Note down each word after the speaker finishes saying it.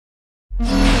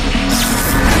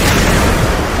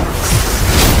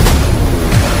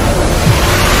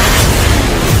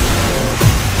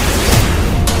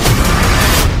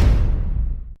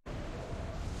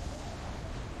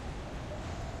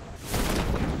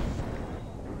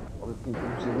Abi pink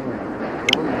bir şey değil mi?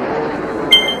 Oğlum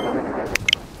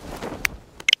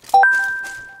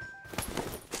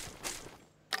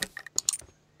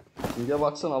Pink'e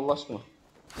baksana Allah aşkına.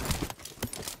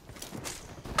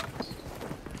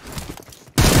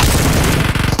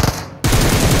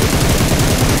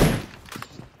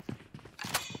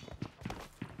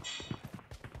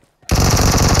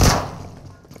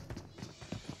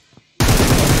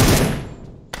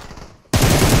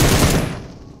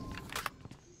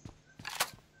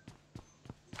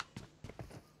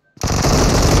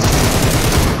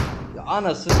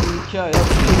 Anası hikaye.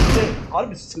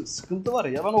 Harbi sıkıntı var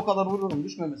ya. Ben o kadar vururum.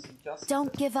 Düşmemesi imkansız.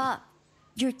 Don't give up.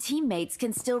 Your teammates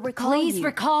can still recall Please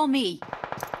you. recall me.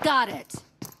 Got it.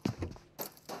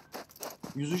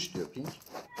 103 diyor Pink.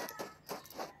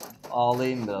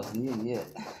 Ağlayayım biraz. Niye?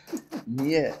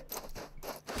 Niye?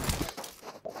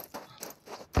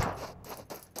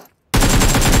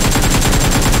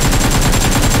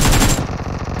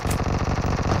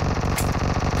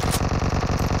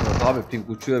 Abi Pink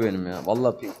uçuyor benim ya.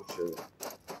 Vallahi Pink uçuyor benim.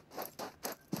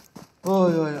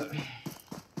 Oy oy oy.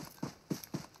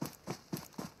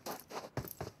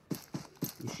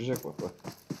 Düşecek bak bak.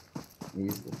 İyi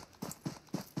izle.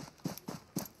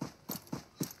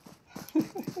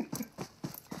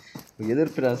 Gelir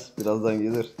prens. Birazdan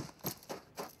gelir.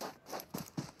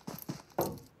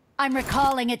 I'm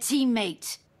recalling a teammate.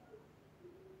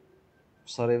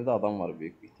 Bu sarayda adam var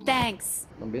büyük bir ihtimal. Thanks.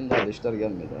 Lan benim daha leşler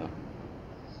gelmedi ha.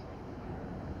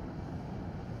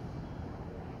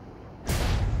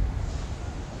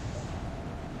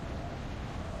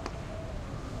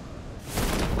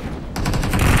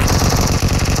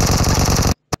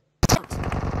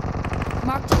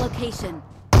 Marked a location.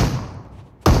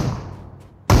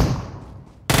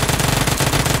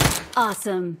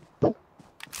 Awesome.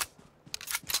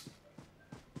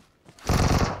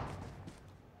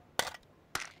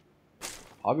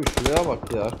 Abi şuraya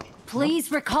bak ya.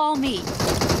 Please recall me.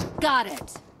 Got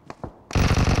it.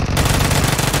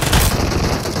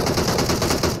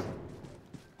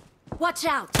 Watch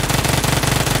out.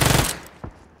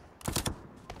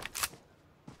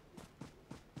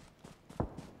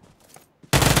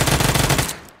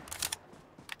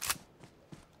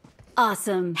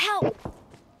 Awesome. Help.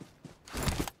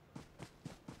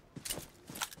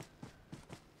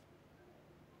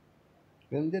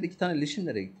 Benim diğer iki tane leşim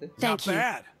nereye gitti? Thank you.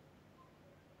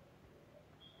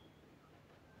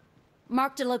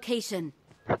 Marked a location.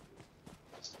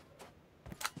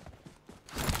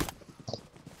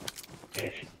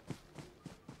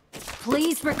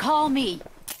 Please recall me.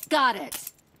 Got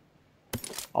it.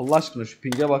 Allah aşkına şu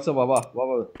pinge baksa baba.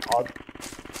 Baba.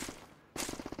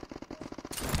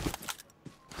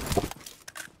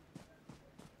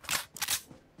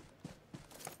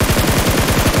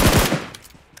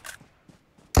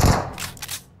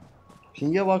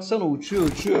 Pinge baksana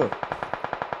uçuyor.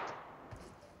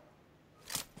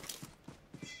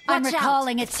 I'm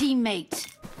recalling a teammate.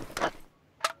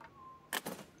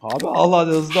 Abi al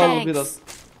hadi hızlı al biraz.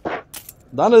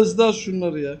 Lan hızlı al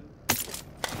şunları ya.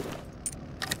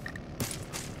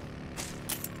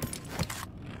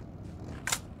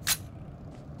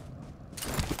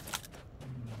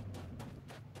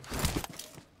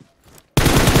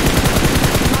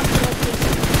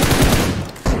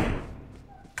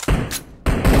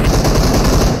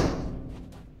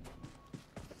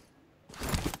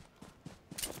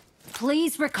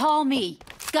 Please recall me.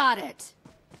 Got it.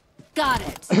 Got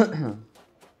it.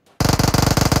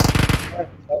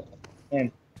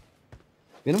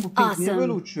 Benim bu pink niye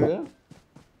böyle uçuyor ya?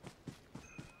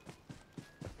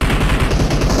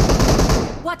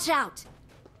 Watch out.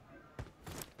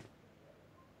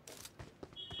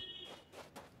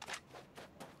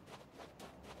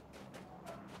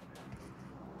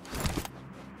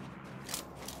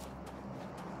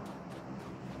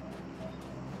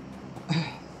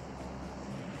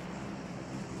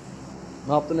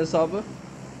 Ne yaptın hesabı?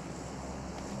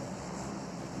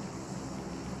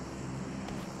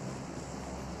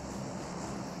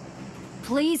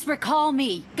 Please recall me.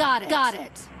 Got it. Got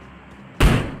it.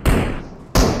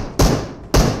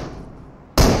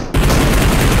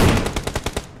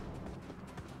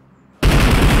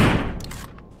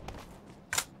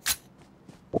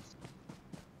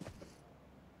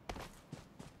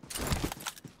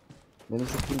 Benim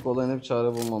şu pink olayına bir çare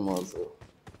bulmam lazım.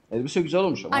 Elbise güzel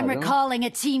olmuş ama. I'm recalling a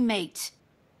teammate.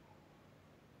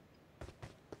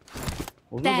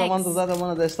 Uzun zamandır zaten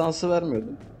bana destansı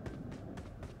vermiyordun.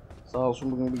 Sağ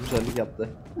olsun bugün bir güzellik yaptı.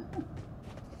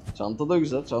 Çanta da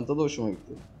güzel, çanta da hoşuma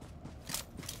gitti.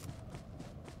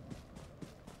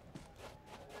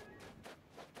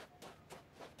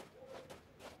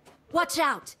 Watch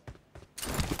out.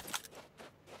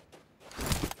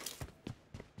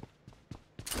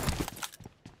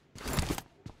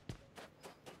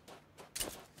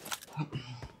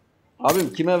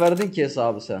 Abim kime verdin ki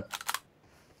hesabı sen?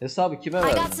 Hesabı kime I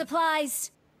got verdin?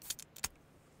 supplies.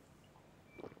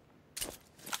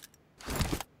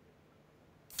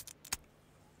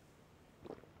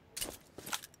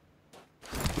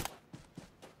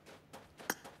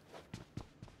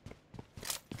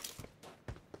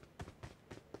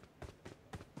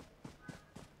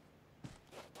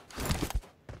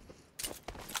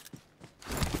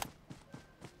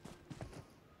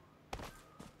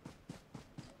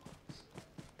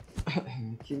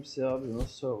 Kimse abi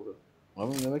nasıl oldu?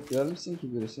 Abi demek ki vermişsin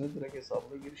ki birisine direkt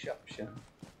hesabına giriş yapmış yani.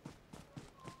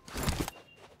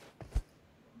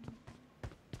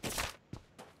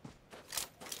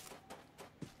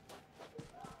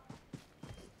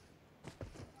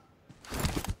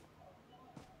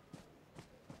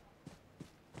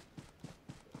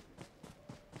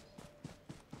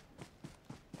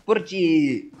 Fırçı.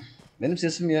 Benim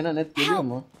sesim yana net geliyor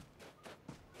mu?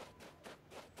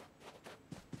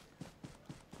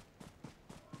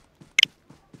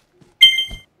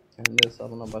 Kendi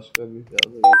hesabına başka bir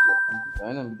yazı verecek.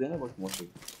 Aynen bir dene bakayım o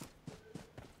şekilde.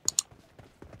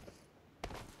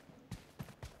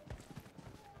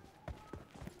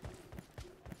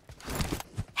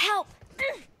 Help!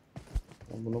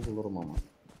 Ben bunu bulurum ama.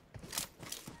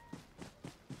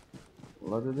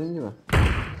 Valla dediğim gibi.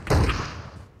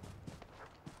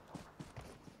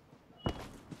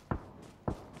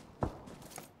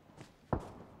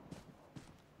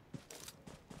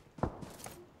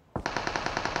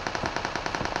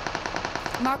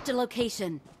 Marked a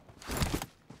location.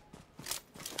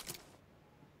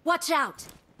 Watch out!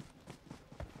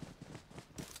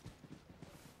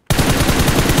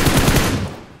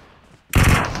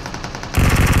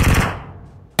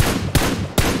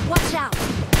 Watch out!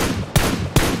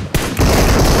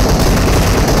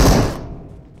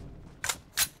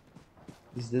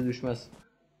 Bizde düşmez.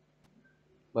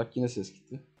 Bak yine ses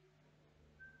gitti.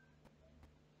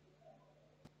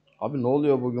 Abi ne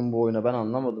oluyor bugün bu oyuna ben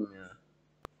anlamadım ya.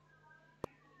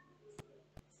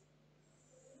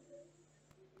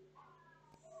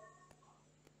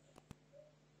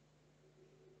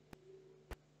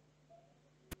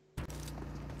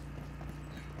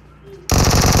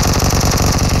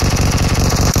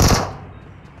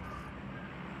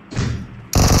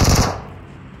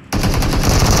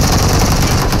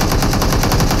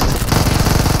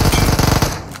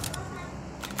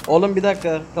 Oğlum bir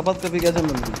dakika. Kapat kapıyı geleceğim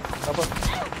ben bugün. Kapat.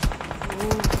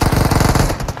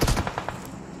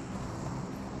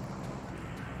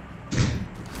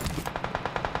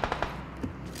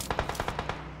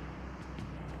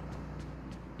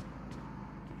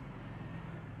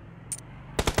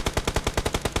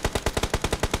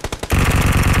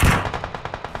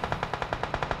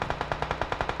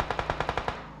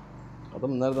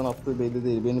 Adamın nereden attığı belli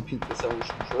değil. Beni pintlese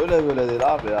uçmuş. Öyle böyle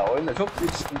değil abi ya. Oyunda çok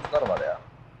büyük sıkıntılar var ya.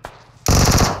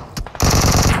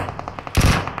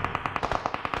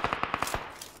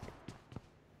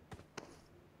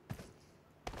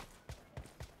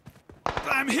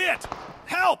 I'm hit!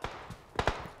 Help!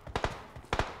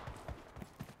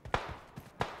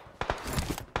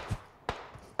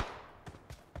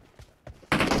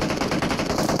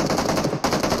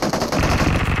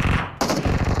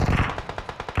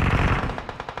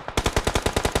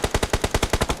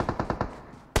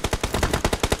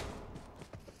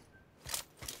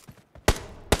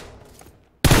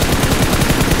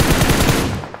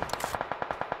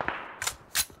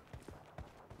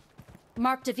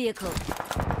 Marked a vehicle.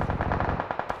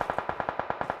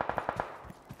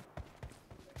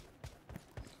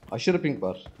 Aşırı ping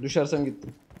var. Düşersem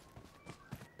gittim.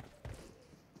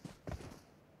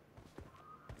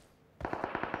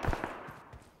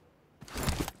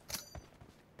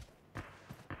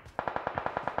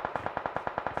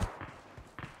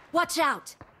 Watch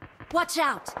out! Watch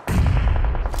out!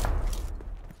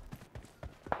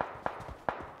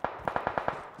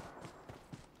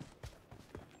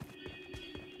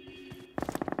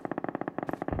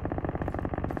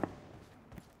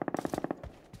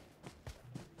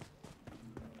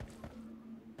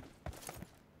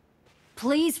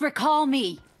 Please recall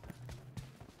me.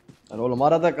 Yani oğlum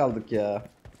arada kaldık ya.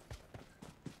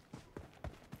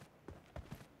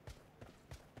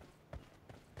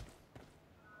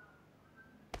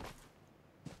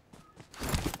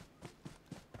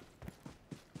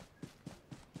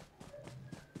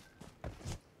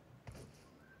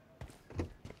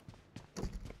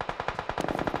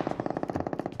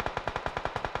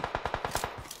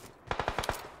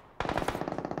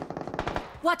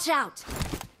 Watch out!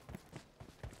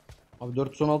 Abi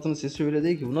 416'nın sesi öyle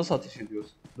değil ki. Bu nasıl ateş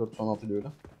ediyoruz? 416 ile öyle.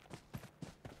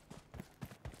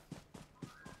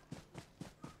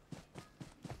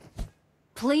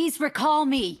 Please recall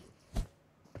me.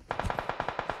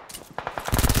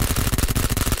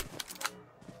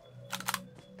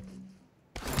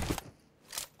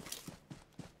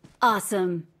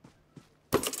 Awesome.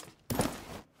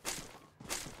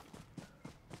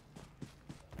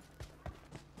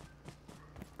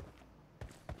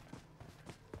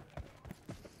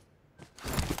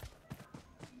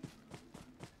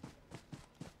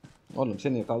 Oğlum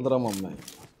seni kaldıramam ben.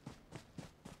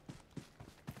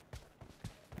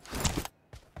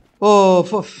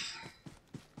 Of of.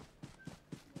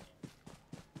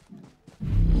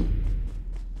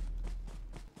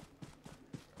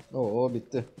 Oo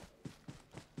bitti.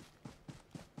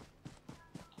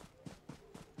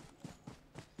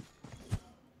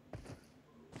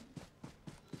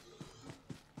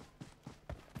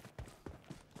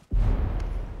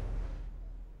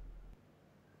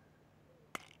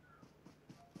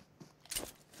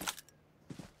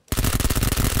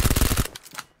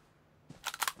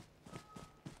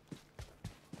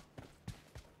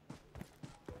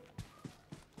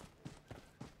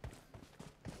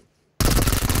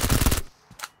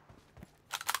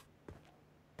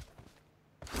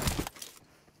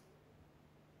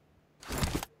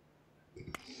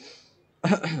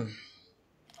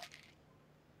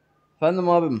 Efendim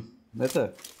abim,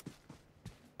 Mete.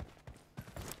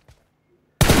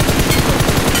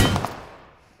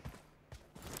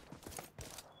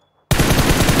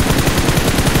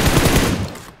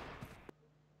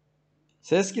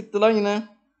 Ses gitti lan yine.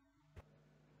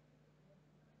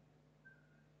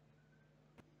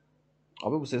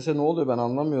 Abi bu sese ne oluyor ben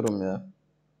anlamıyorum ya.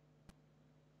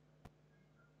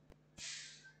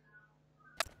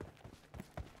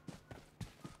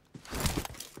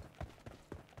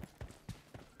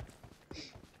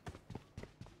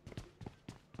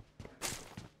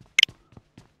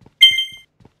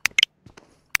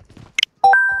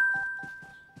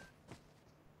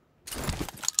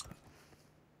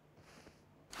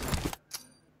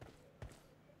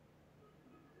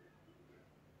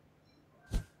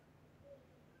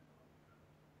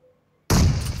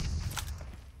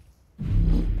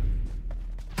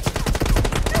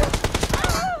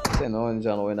 Sen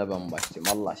oynayacağın oyuna ben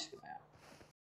başlayayım Allah aşkına.